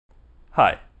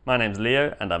Hi, my name's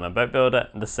Leo and I'm a boat builder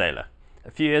and a sailor.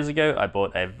 A few years ago I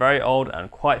bought a very old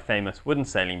and quite famous wooden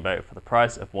sailing boat for the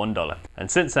price of $1. And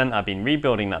since then I've been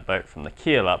rebuilding that boat from the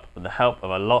keel up with the help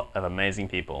of a lot of amazing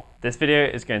people. This video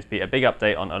is going to be a big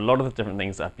update on a lot of the different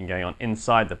things that have been going on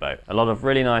inside the boat. A lot of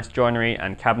really nice joinery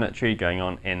and cabinetry going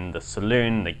on in the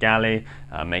saloon, the galley,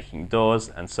 making doors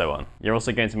and so on. You're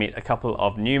also going to meet a couple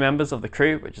of new members of the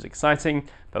crew, which is exciting,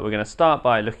 but we're going to start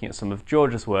by looking at some of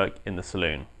George's work in the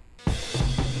saloon.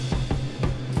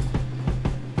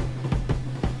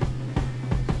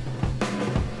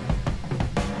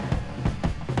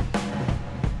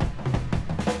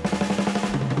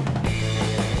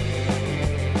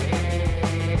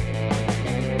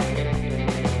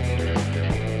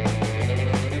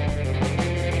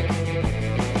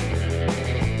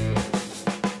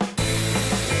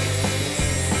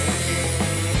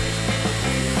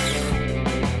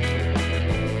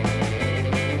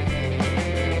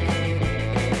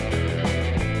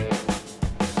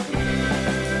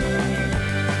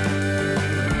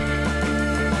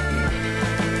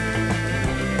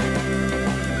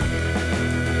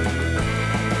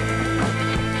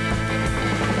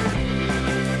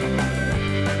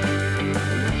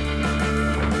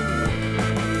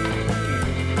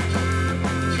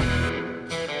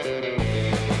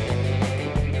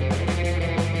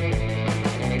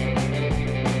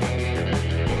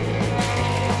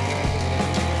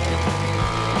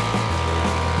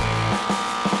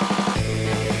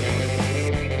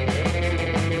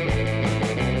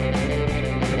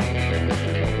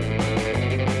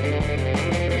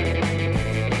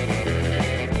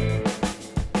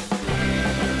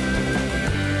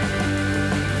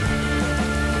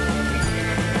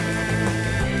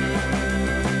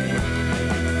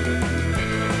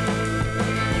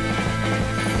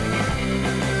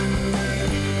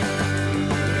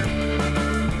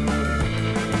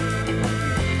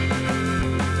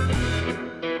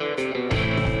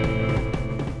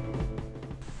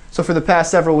 So for the past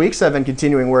several weeks, I've been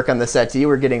continuing work on the settee.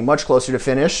 We're getting much closer to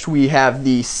finished. We have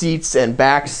the seats and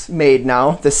backs made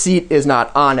now. The seat is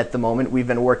not on at the moment. We've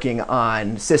been working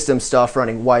on system stuff,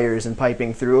 running wires and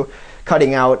piping through,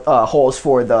 cutting out holes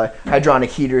for the hydronic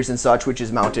heaters and such, which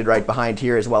is mounted right behind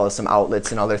here, as well as some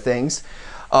outlets and other things.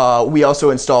 We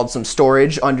also installed some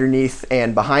storage underneath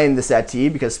and behind the settee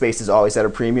because space is always at a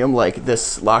premium, like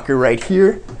this locker right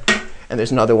here. And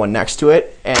there's another one next to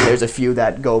it, and there's a few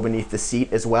that go beneath the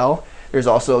seat as well. There's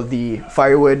also the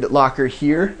firewood locker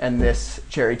here and this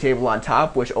cherry table on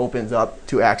top, which opens up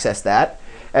to access that,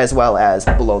 as well as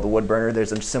below the wood burner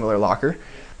there's a similar locker.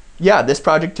 Yeah, this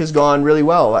project has gone really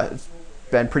well. It's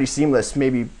been pretty seamless,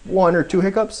 maybe 1 or 2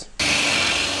 hiccups.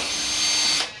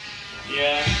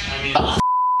 Yeah, I mean...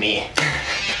 Me.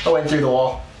 I went through the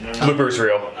wall. Blooper's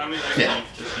real. Yeah.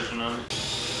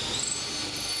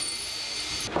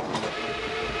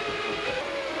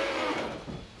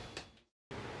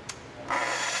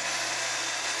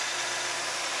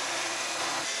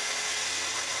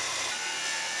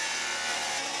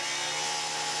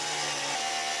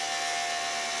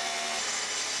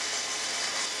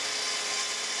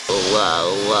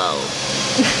 Whoa.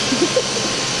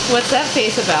 What's that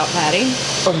face about, Patty?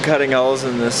 I'm cutting holes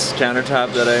in this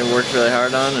countertop that I worked really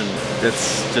hard on, and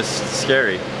it's just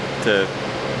scary to,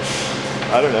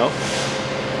 I don't know.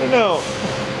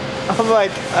 I'm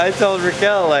like, I told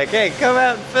Raquel, like, hey, come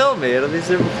out and film me, it'll be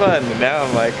super fun. And now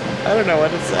I'm like, I don't know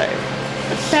what to say.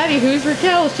 Patty, who's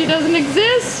Raquel? She doesn't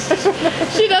exist.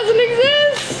 She doesn't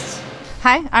exist.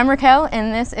 Hi, I'm Raquel,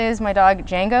 and this is my dog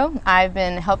Django. I've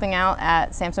been helping out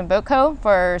at Samson Boat Co.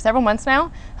 for several months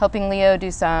now, helping Leo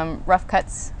do some rough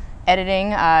cuts,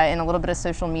 editing, and a little bit of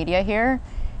social media here.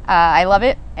 I love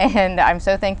it, and I'm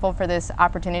so thankful for this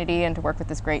opportunity and to work with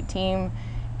this great team.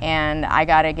 And I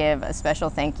gotta give a special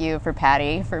thank you for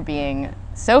Patty for being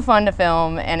so fun to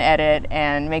film and edit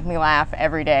and make me laugh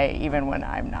every day, even when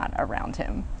I'm not around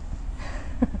him.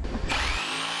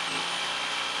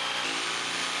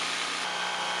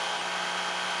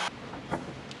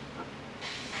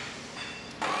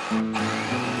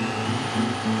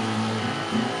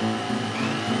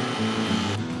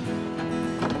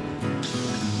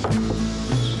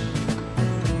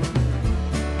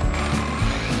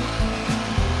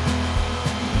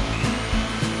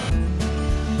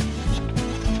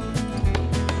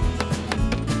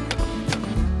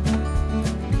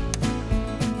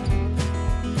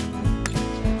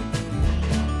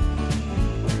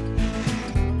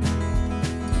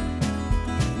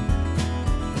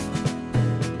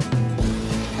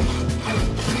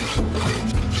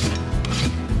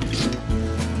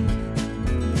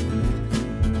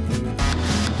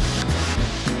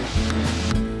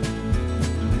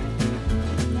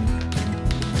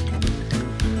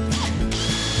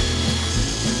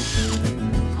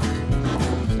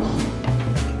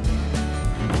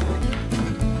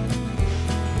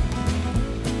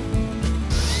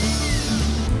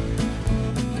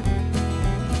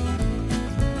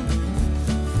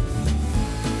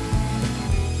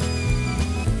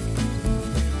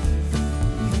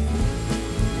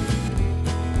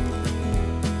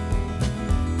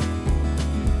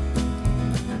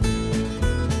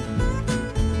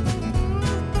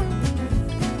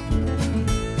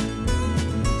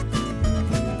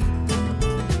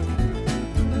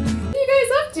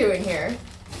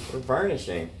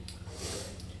 varnishing?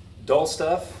 Dull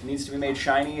stuff needs to be made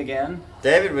shiny again.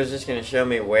 David was just going to show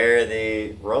me where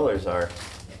the rollers are.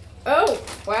 Oh,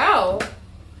 wow.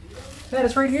 That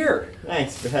is right here.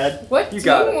 Thanks, Dad. What You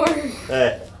got it. teamwork.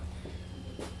 Hey.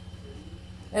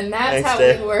 And that's Thanks, how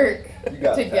Dave. we work You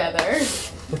got together.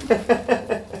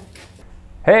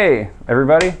 Hey,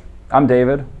 everybody. I'm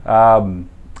David.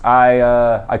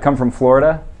 I come from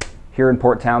Florida, here in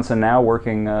Port Townsend now,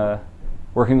 working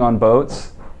on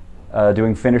boats,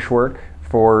 doing finish work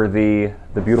for the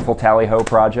beautiful Tally-Ho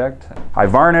project. I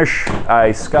varnish,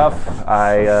 I scuff,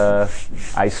 I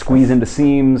squeeze into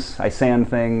seams, I sand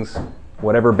things.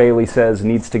 Whatever Bailey says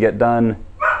needs to get done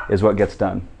is what gets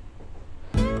done.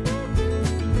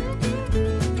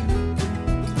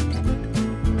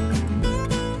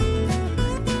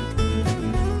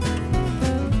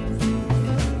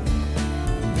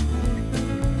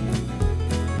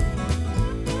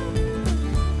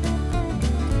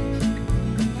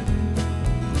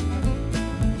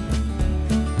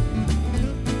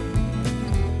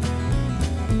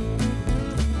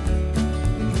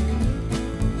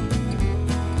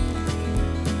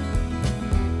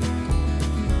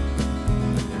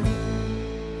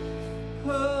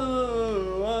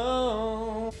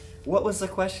 What was the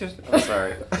question? I'm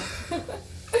sorry.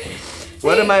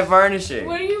 What am I varnishing?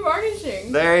 What are you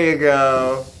varnishing? There you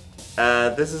go.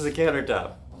 This is a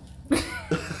countertop.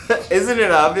 Isn't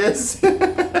it obvious?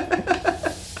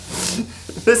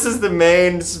 This is the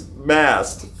main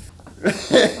mast.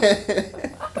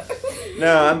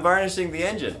 No, I'm varnishing the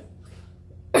engine.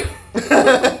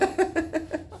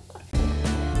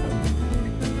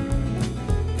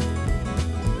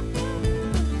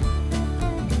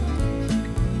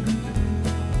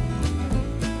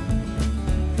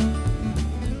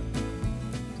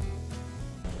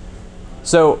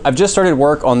 So I've just started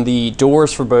work on the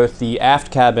doors for both the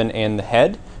aft cabin and the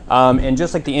head. And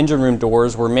just like the engine room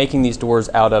doors, we're making these doors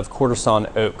out of quarter sawn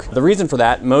oak. The reason for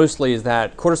that mostly is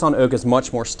that quarter sawn oak is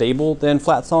much more stable than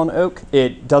flat sawn oak.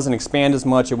 It doesn't expand as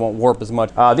much, it won't warp as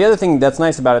much. The other thing that's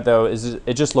nice about it though is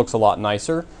it just looks a lot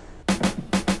nicer.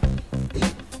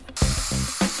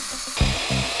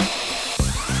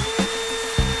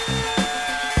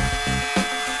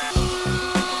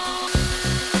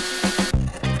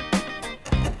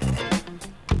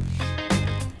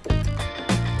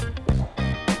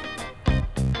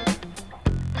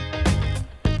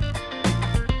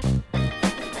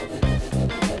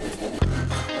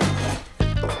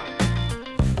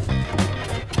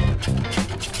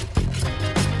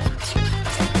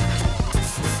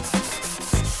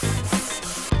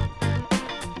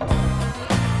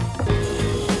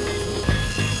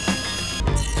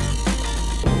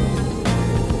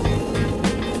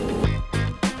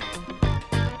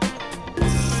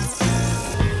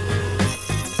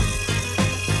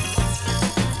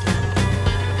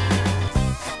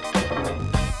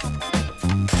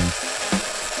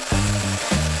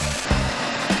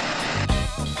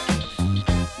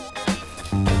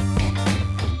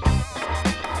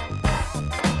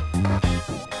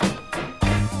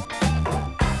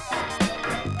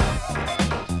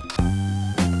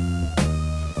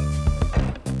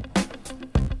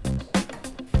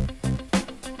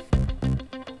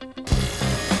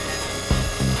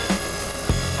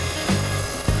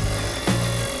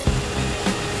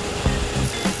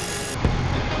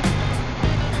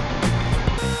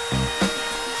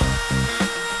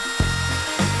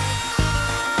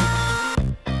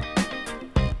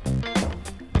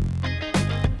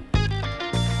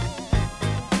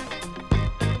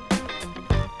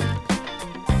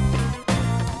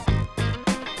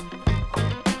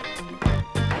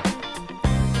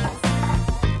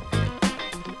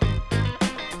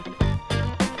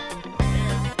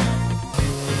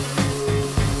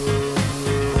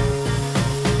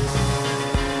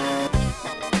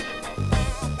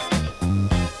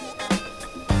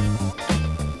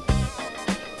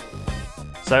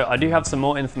 So I do have some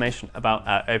more information about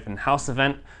our open house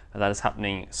event that is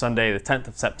happening Sunday the 10th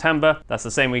of September. That's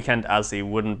the same weekend as the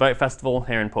Wooden Boat Festival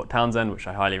here in Port Townsend, which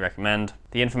I highly recommend.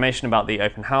 The information about the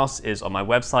open house is on my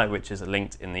website, which is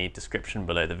linked in the description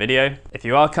below the video. If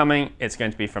you are coming, it's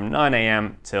going to be from 9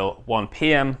 AM till 1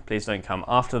 PM. Please don't come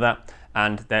after that.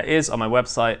 And there is on my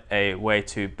website a way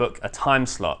to book a time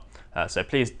slot. So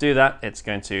please do that. It's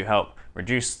going to help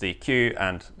reduce the queue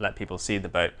and let people see the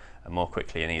boat more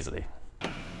quickly and easily.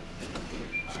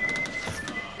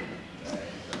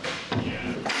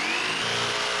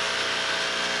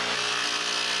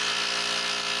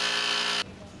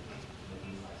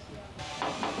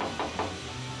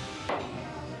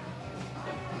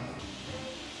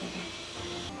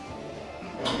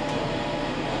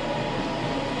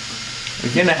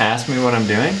 You gonna ask me what I'm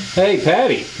doing? Hey,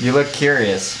 Patty. You look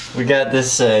curious. We got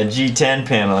this G10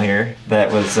 panel here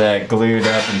that was glued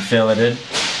up and filleted.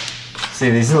 See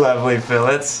these lovely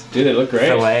fillets? Dude, they look great.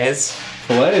 Fillets.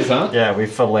 Fillets, huh? Yeah, we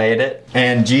filleted it.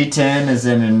 And G10 is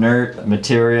an inert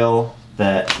material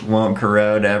that won't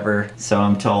corrode ever. So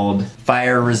I'm told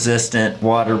fire resistant,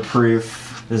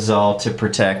 waterproof. This is all to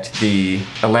protect the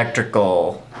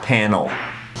electrical panel.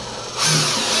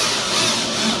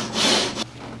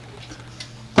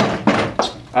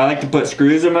 I like to put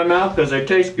screws in my mouth because they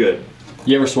taste good.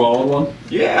 You ever swallowed one?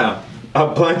 Yeah, a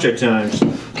bunch of times.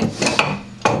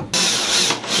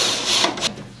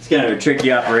 It's kind of a tricky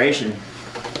operation.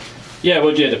 Yeah,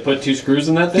 what'd you have to put 2 screws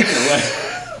in that thing or what?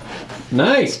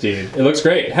 Nice, dude. It looks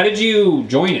great. How did you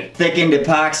join it? Thickened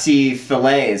epoxy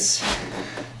fillets.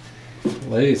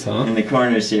 Fillets, huh? In the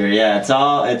corners here, yeah. It's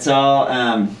all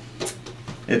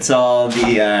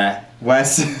the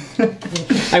West.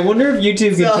 I wonder if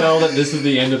YouTube can tell that this is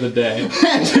the end of the day.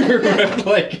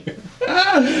 Like,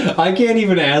 I can't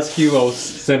even ask you a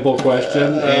simple question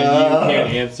and you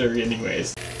can't answer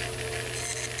anyways.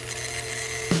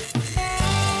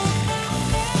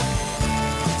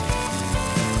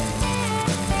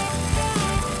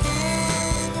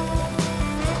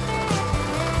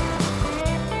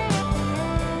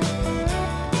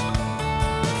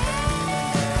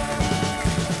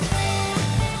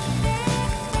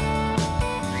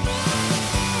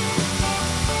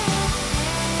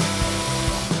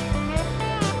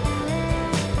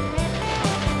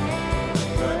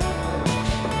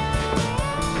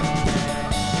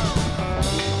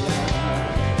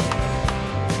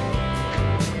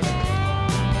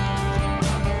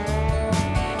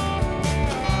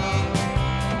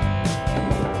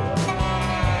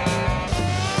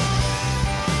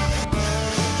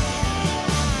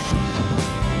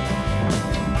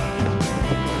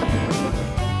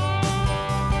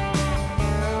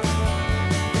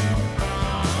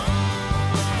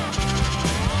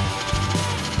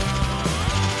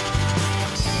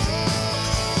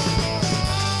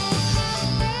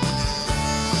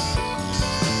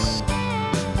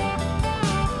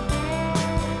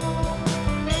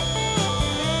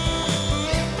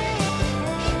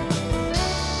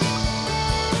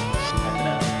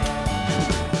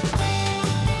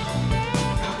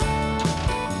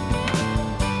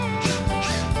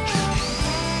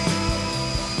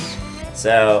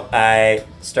 So I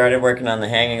started working on the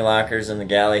hanging lockers in the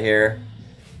galley here.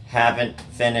 Haven't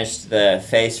finished the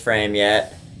face frame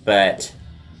yet, but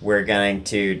we're going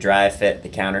to dry fit the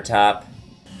countertop.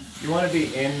 You want to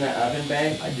be in the oven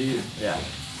bay? I do. Yeah.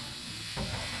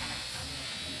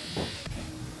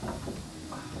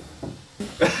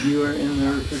 You are in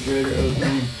the refrigerator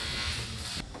opening.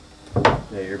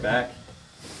 There, you're back.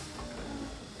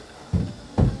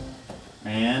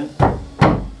 And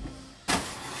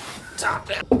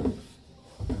top it.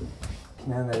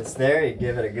 Now that it's there, you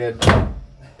give it a good.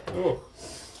 Oh.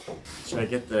 Should I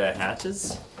get the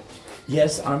hatches?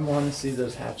 Yes, I want to see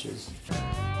those hatches.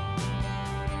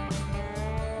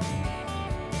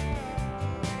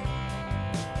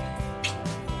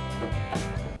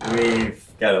 We've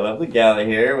got a lovely galley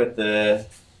here with the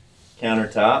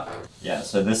countertop. Yeah,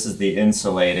 so this is the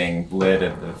insulating lid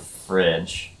of the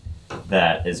fridge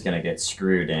that is going to get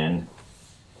screwed in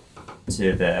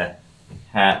to the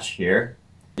hatch here.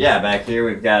 Yeah, back here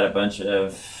we've got a bunch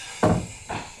of,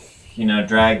 you know,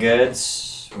 dry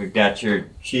goods. We've got your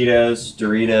Cheetos,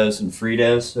 Doritos, and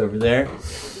Fritos over there.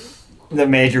 The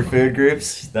major food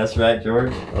groups. That's right,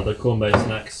 George. Other corn-based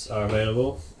snacks are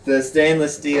available. The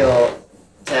stainless steel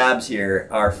tabs here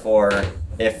are for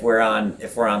if we're on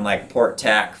like port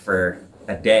tack for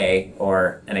a day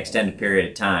or an extended period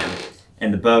of time,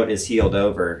 and the boat is heeled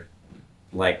over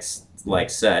like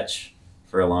such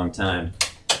for a long time,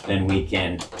 then we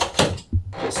can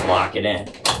just lock it in,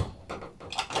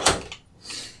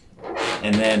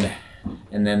 and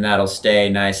then that'll stay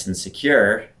nice and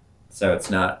secure, so it's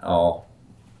not all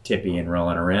tippy and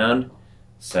rolling around,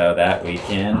 so that we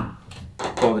can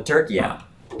pull the turkey out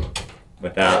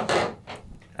without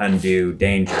undue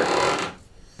danger.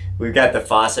 We've got the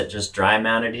faucet just dry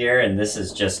mounted here, and this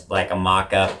is just like a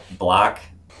mock-up block.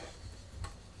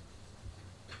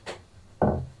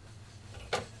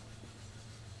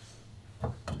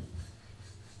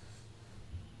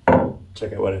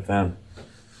 Check out what I found.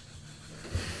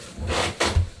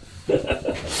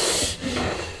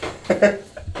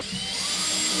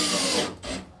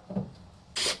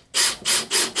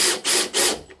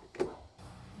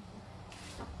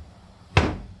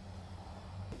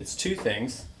 It's two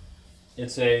things.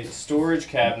 It's a storage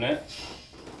cabinet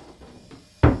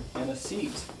and a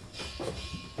seat.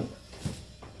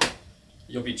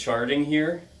 you'll be charting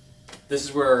here. This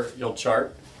is where you'll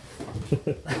chart.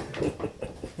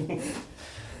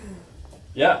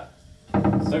 Yeah,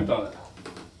 stoked on it.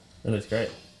 That looks great.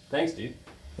 Thanks, dude.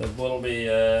 So what'll be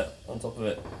on top of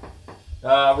it?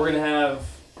 We're gonna have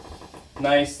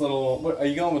nice little. What, are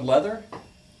you going with leather?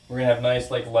 We're gonna have nice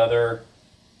like leather.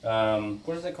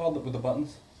 What is it called with the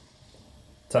buttons?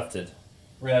 Tufted.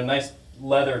 We're gonna have nice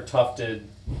leather tufted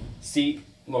seat,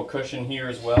 little cushion here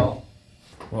as well.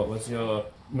 What was your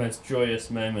most joyous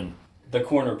moment? The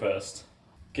corner post,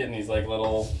 getting these like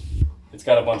little. It's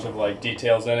got a bunch of like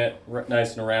details in it,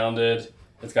 nice and rounded.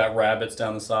 It's got rabbits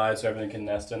down the side so everything can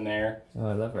nest in there. Oh,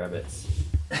 I love rabbits.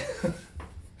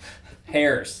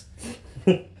 Hairs.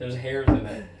 There's hairs in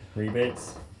it.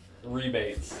 Rebates?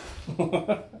 Rebates.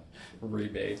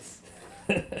 Rebates.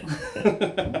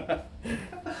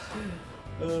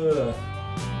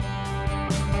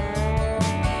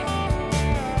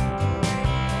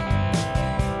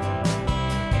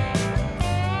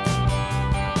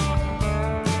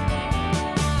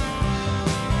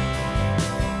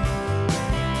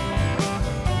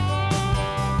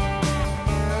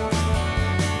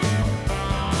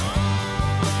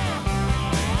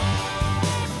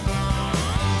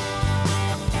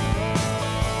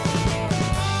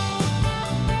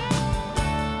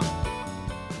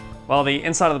 While the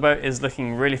inside of the boat is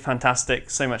looking really fantastic,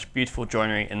 so much beautiful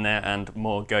joinery in there and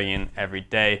more going in every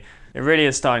day, it really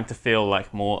is starting to feel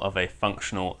like more of a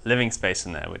functional living space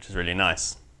in there, which is really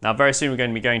nice. Now very soon we're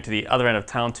going to be going to the other end of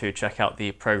town to check out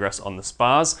the progress on the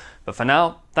spas, but for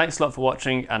now, thanks a lot for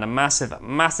watching and a massive,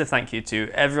 massive thank you to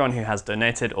everyone who has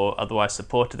donated or otherwise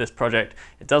supported this project.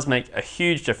 It does make a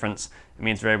huge difference. It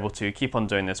means we're able to keep on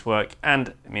doing this work and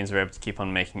it means we're able to keep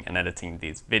on making and editing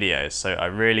these videos. So I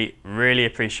really, really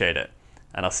appreciate it.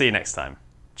 And I'll see you next time.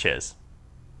 Cheers.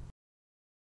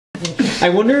 I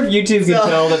wonder if YouTube can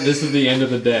tell that this is the end of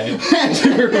the day.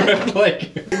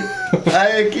 Like,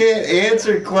 I can't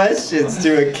answer questions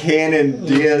to a Canon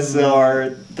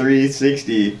DSLR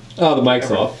 360. oh, the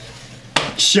mic's off.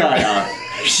 Shut up.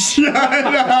 Shut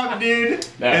up, dude.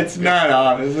 It's not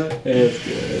off, is it? It's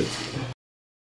good.